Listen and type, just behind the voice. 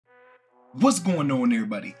What's going on,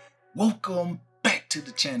 everybody? Welcome back to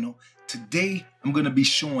the channel. Today I'm going to be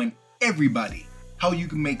showing everybody how you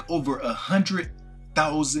can make over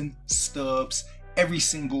 100,000 stubs every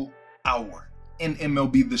single hour in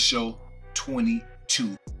MLB The Show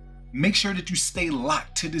 22. Make sure that you stay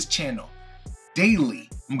locked to this channel. Daily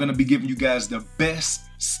I'm going to be giving you guys the best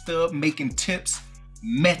stub making tips,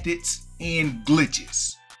 methods, and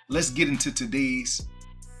glitches. Let's get into today's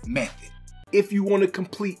method. If you want to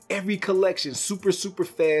complete every collection super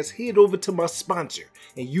fast, head over to my sponsor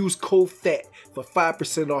and use code FAT for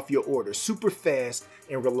 5% off your order. Super fast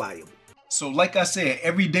and reliable. So like I said,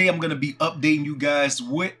 every day I'm going to be updating you guys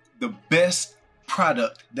with the best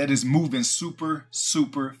product that is moving super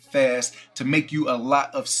fast to make you a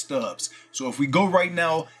lot of stubs. So if we go right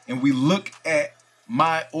now and we look at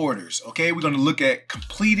my orders, okay, we're going to look at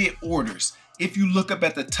completed orders. If you look up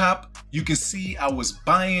at the top, you can see I was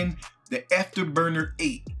buying the Afterburner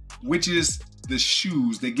 8, which is the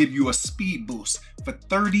shoes that give you a speed boost for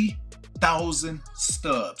 30,000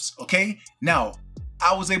 stubs, okay? Now,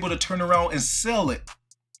 I was able to turn around and sell it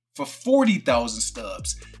for 40,000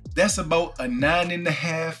 stubs. That's about a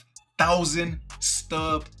 9,500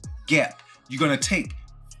 stub gap. You're gonna take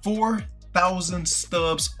 4,000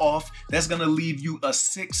 stubs off. That's gonna leave you a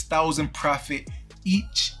 6,000 profit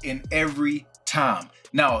each and every time.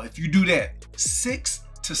 Now, if you do that 6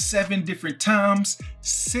 to 7 different times,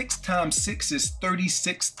 6 times 6 is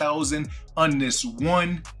 36,000 on this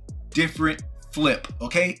one different flip,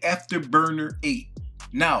 okay? Afterburner 8.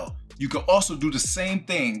 Now, you can also do the same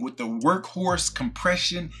thing with the Workhorse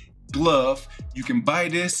compression glove. You can buy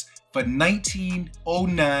this for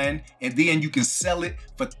 $19.09 and then you can sell it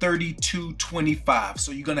for $32.25.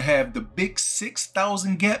 So you're gonna have the big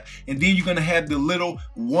 6,000 gap and then you're gonna have the little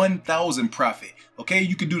 1,000 profit. Okay,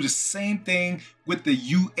 you can do the same thing with the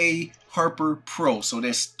UA Harper Pro. So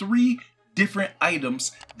there's 3 different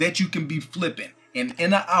items that you can be flipping. And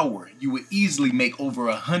in an hour, you would easily make over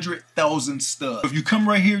 100,000 stubs. If you come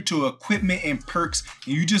right here to equipment and perks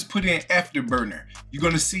and you just put in Afterburner, you're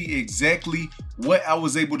gonna see exactly what I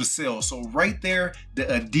was able to sell. So right there, the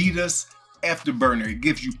Adidas Afterburner, it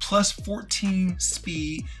gives you plus 14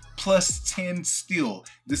 speed, plus 10 steel.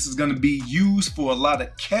 This is gonna be used for a lot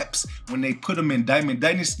of caps when they put them in Diamond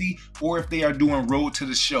Dynasty or if they are doing Road to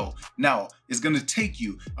the Show. Now, it's gonna take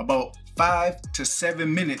you about 5 to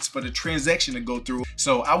 7 minutes for the transaction to go through.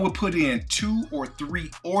 So I would put in 2 or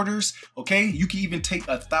 3 orders, okay? You can even take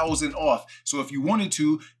 1,000 off. So if you wanted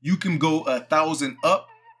to, you can go 1,000 up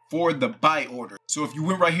for the buy order. So if you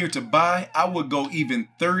went right here to buy, I would go even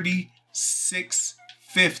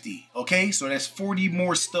 36.50, okay? So that's 40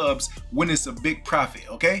 more stubs when it's a big profit,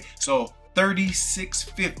 okay? So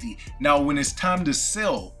 36.50. Now when it's time to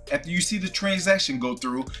sell, after you see the transaction go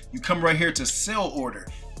through, you come right here to sell order.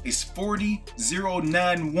 It's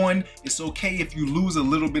 40.091. It's okay if you lose a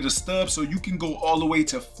little bit of stubs, so you can go all the way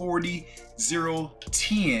to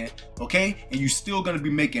 40.010, okay? And you're still gonna be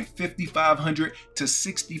making 5,500 to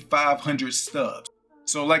 6,500 stubs.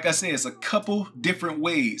 So like I said, it's a couple different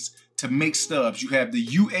ways to make stubs. You have the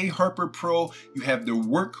UA Harper Pro, you have the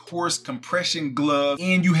Workhorse compression glove,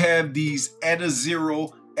 and you have these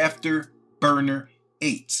Adazero Afterburner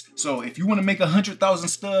 8s. So if you want to make 100,000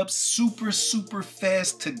 stubs super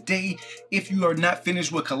fast today, if you are not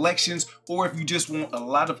finished with collections or if you just want a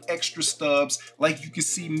lot of extra stubs, like you can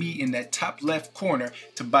see me in that top left corner,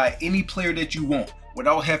 to buy any player that you want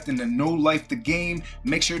without having to know life the game,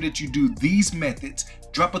 make sure that you do these methods.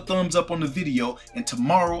 Drop a thumbs up on the video, and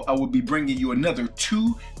tomorrow I will be bringing you another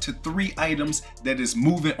 2 to 3 items that is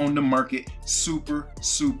moving on the market super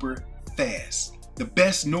fast. The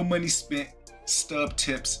best no money spent stub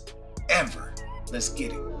tips ever. Let's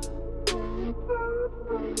get it.